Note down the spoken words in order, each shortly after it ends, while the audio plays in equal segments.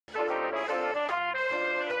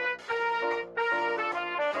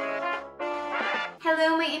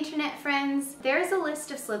Hello my internet friends. There's a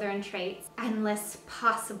list of Slytherin traits, unless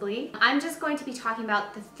possibly. I'm just going to be talking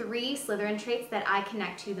about the 3 Slytherin traits that I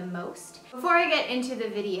connect to the most. Before I get into the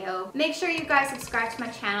video, make sure you guys subscribe to my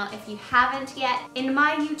channel if you haven't yet. In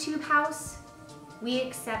my YouTube house, we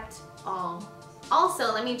accept all.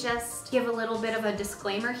 Also, let me just give a little bit of a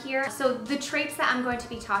disclaimer here. So the traits that I'm going to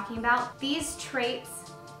be talking about, these traits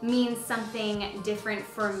mean something different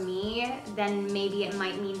for me than maybe it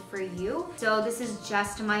might mean for you. So this is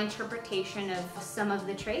just my interpretation of some of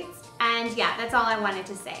the traits. And yeah, that's all I wanted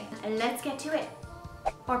to say. Let's get to it.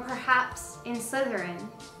 Or perhaps in Slytherin,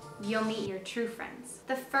 you'll meet your true friends.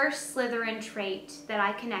 The first Slytherin trait that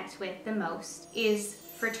I connect with the most is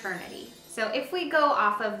fraternity. So if we go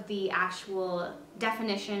off of the actual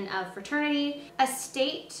definition of fraternity, a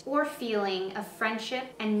state or feeling of friendship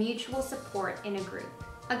and mutual support in a group.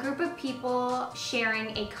 A group of people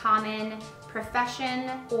sharing a common profession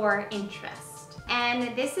or interest.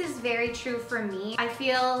 And this is very true for me. I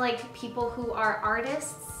feel like people who are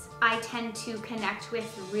artists, I tend to connect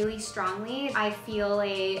with really strongly. I feel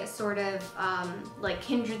a sort of like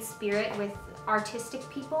kindred spirit with artistic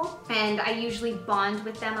people, and I usually bond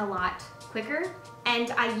with them a lot quicker.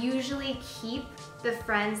 And I usually keep the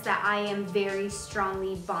friends that I am very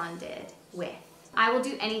strongly bonded with. I will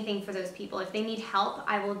do anything for those people. If they need help,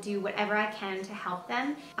 I will do whatever I can to help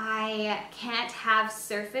them. I can't have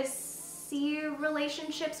surfacey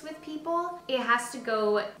relationships with people. It has to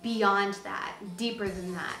go beyond that, deeper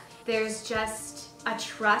than that. There's just a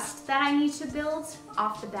trust that I need to build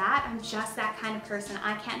off the bat. I'm just that kind of person.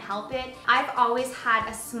 I can't help it. I've always had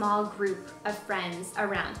a small group of friends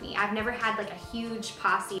around me. I've never had like a huge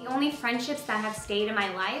posse. The only friendships that have stayed in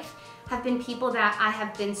my life have been people that I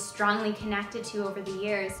have been strongly connected to over the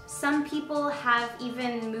years. Some people have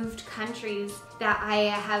even moved countries that I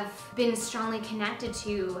have been strongly connected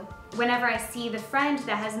to. Whenever I see the friend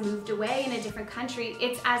that has moved away in a different country,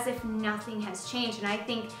 it's as if nothing has changed, and I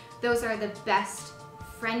think those are the best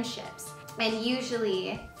friendships. And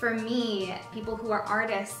usually, for me, people who are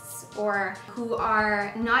artists or who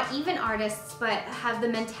are not even artists but have the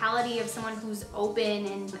mentality of someone who's open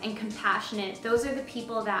and compassionate, those are the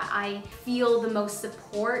people that I feel the most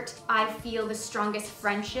support. I feel the strongest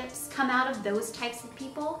friendships come out of those types of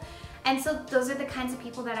people. And so those are the kinds of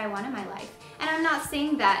people that I want in my life. And I'm not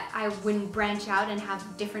saying that I wouldn't branch out and have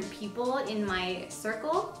different people in my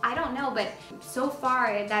circle. I don't know, but so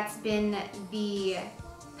far that's been the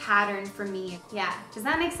pattern for me. Yeah, does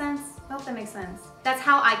that make sense? I hope that makes sense. That's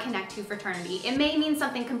how I connect to fraternity. It may mean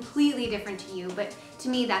something completely different to you, but to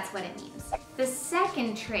me that's what it means. The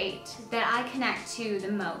second trait that I connect to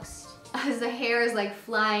the most, as the hair is like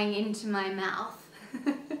flying into my mouth,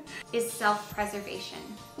 is self-preservation.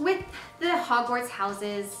 With the Hogwarts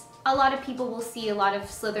houses, a lot of people will see a lot of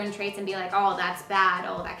Slytherin traits and be like, oh, that's bad,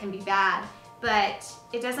 oh, that can be bad. But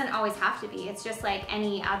it doesn't always have to be. It's just like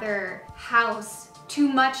any other house. Too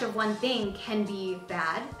much of one thing can be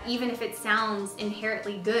bad, even if it sounds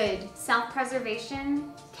inherently good.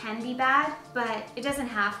 Self-preservation can be bad, but it doesn't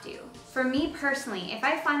have to. For me personally, if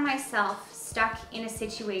I find myself stuck in a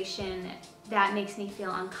situation that makes me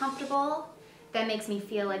feel uncomfortable, that makes me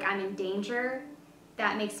feel like I'm in danger,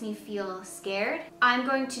 that makes me feel scared, I'm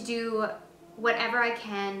going to do whatever I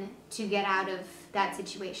can to get out of that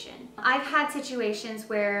situation. I've had situations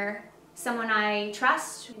where someone I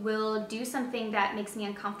trust will do something that makes me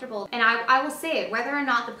uncomfortable, and I will say it. Whether or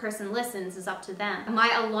not the person listens is up to them.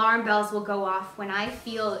 My alarm bells will go off when I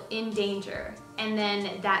feel in danger, and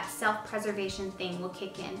then that self-preservation thing will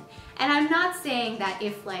kick in. And I'm not saying that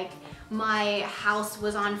if like my house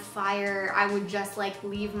was on fire, I would just like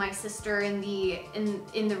leave my sister in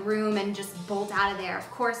the room and just bolt out of there.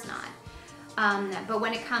 Of course not. But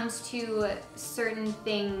when it comes to certain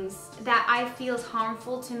things that I feel is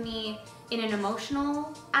harmful to me in an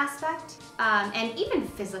emotional aspect, and even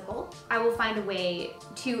physical, I will find a way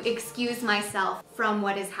to excuse myself from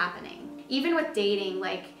what is happening. Even with dating,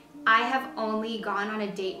 like I have only gone on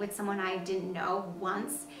a date with someone I didn't know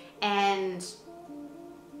once, and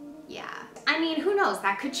yeah. I mean, who knows,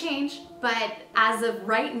 that could change, but as of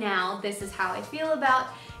right now, this is how I feel about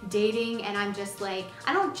dating, and I'm just like,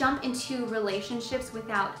 I don't jump into relationships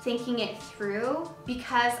without thinking it through,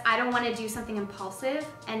 because I don't want to do something impulsive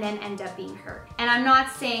and then end up being hurt. And I'm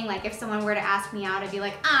not saying like if someone were to ask me out, I'd be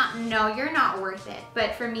like, no, you're not worth it.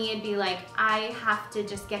 But for me, it'd be like, I have to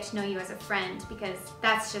just get to know you as a friend, because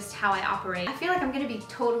that's just how I operate. I feel like I'm gonna be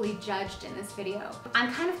totally judged in this video.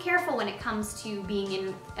 I'm kind of careful when it comes to being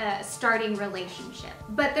in a starting relationship,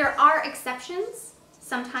 but there are exceptions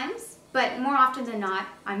sometimes. But more often than not,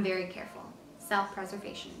 I'm very careful.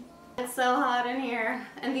 Self-preservation. It's so hot in here,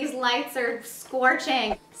 and these lights are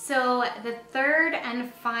scorching. So the third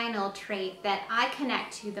and final trait that I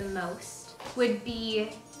connect to the most would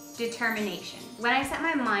be determination. When I set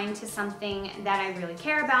my mind to something that I really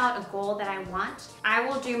care about, a goal that I want, I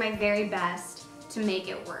will do my very best to make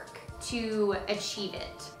it work, to achieve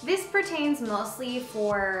it. This pertains mostly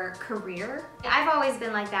for career. I've always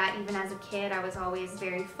been like that. Even as a kid, I was always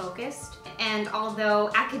very focused. And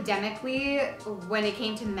although academically, when it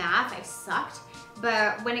came to math, I sucked,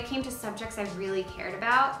 but when it came to subjects I really cared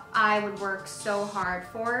about, I would work so hard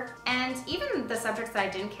for. And even the subjects that I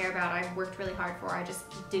didn't care about, I worked really hard for. I just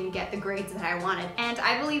didn't get the grades that I wanted. And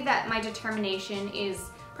I believe that my determination is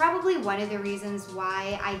probably one of the reasons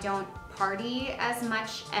why I don't party as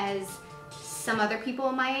much as some other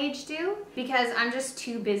people my age do, because I'm just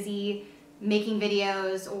too busy making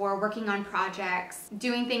videos or working on projects,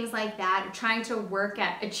 doing things like that, trying to work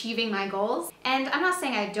at achieving my goals. And I'm not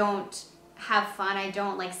saying I don't have fun, I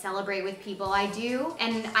don't like celebrate with people. I do,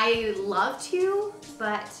 and I love to,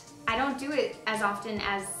 but I don't do it as often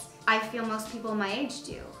as I feel most people my age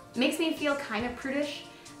do. It makes me feel kind of prudish,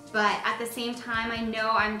 but at the same time, I know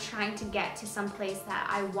I'm trying to get to some place that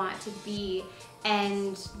I want to be,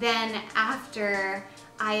 and then after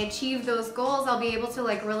I achieve those goals, I'll be able to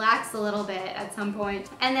like relax a little bit at some point.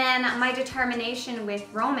 And then my determination with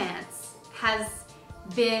romance has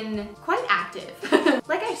been quite active.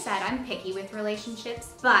 Like I said, I'm picky with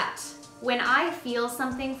relationships, but when I feel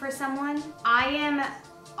something for someone, I am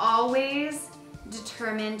always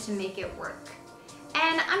determined to make it work.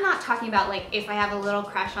 And I'm not talking about like if I have a little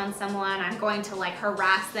crush on someone, I'm going to like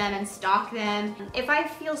harass them and stalk them. If I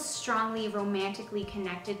feel strongly romantically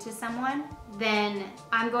connected to someone, then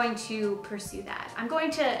I'm going to pursue that. I'm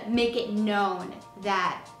going to make it known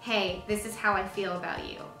that, hey, this is how I feel about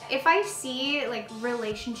you. If I see like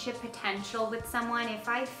relationship potential with someone, if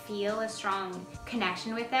I feel a strong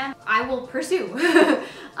connection with them, I will pursue.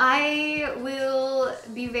 I will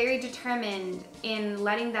be very determined in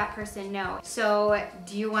letting that person know. So,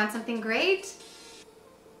 do you want something great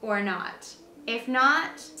or not? If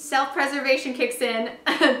not, self-preservation kicks in,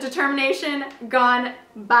 determination gone,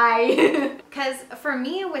 bye. Because for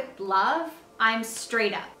me with love, I'm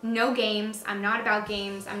straight up. No games, I'm not about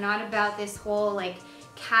games, I'm not about this whole like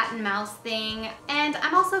cat and mouse thing. And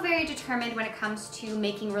I'm also very determined when it comes to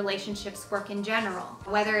making relationships work in general.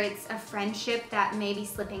 Whether it's a friendship that may be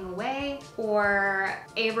slipping away or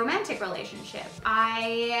a romantic relationship,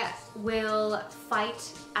 I will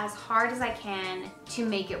fight as hard as I can to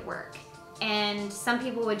make it work. And some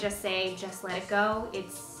people would just say, just let it go.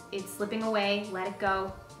 It's slipping away, let it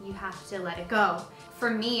go. You have to let it go. For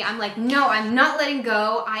me, I'm like, no, I'm not letting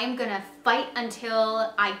go. I am gonna fight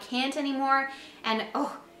until I can't anymore. And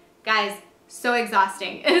oh, guys, so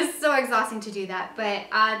exhausting. It is so exhausting to do that, but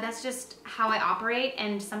that's just how I operate,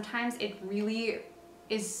 and sometimes it really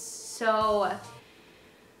is so...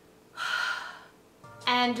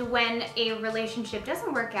 And when a relationship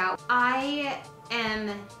doesn't work out, I am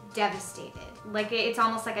devastated. Like, it's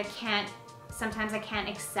almost like sometimes I can't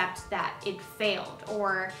accept that it failed,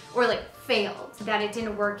 or like failed, that it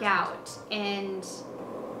didn't work out, and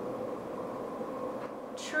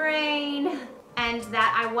and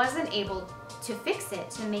that I wasn't able to fix it,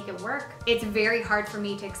 to make it work. It's very hard for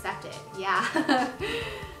me to accept it, yeah.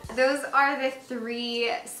 Those are the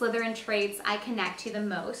 3 Slytherin traits I connect to the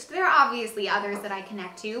most. There are obviously others that I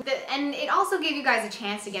connect to, and it also gave you guys a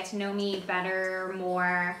chance to get to know me better,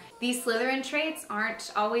 more. These Slytherin traits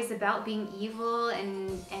aren't always about being evil and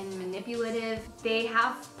manipulative. They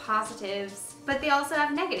have positives, but they also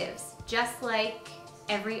have negatives, just like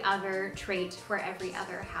every other trait for every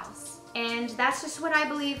other house. And that's just what I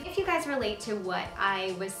believe. If you guys relate to what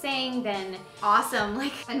I was saying, then awesome.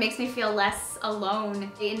 Like, it makes me feel less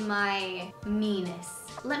alone in my meanness.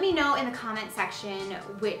 Let me know in the comment section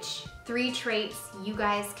which 3 traits you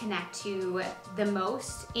guys connect to the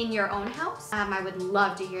most in your own house. I would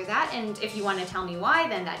love to hear that, and if you want to tell me why,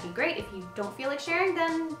 then that'd be great. If you don't feel like sharing,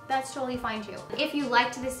 then that's totally fine too. If you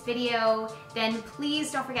liked this video, then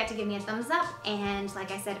please don't forget to give me a thumbs up, and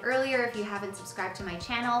like I said earlier, if you haven't subscribed to my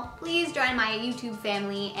channel, please join my YouTube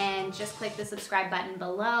family and just click the subscribe button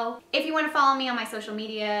below. If you want to follow me on my social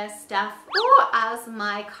media stuff, as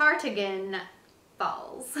my Cardigan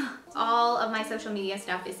balls. All of my social media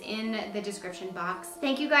stuff is in the description box.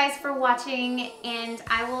 Thank you guys for watching, and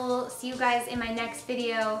I will see you guys in my next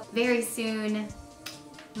video very soon.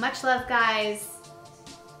 Much love, guys.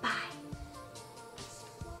 Bye.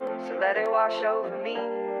 So let it wash over me.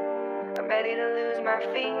 I'm ready to lose my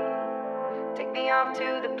feet. Take me off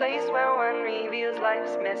to the place where one reveals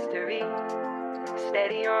life's mystery.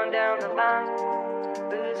 Steady on down the line,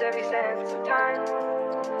 losing every sense of time.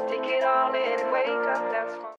 Take it all in and wake up that small.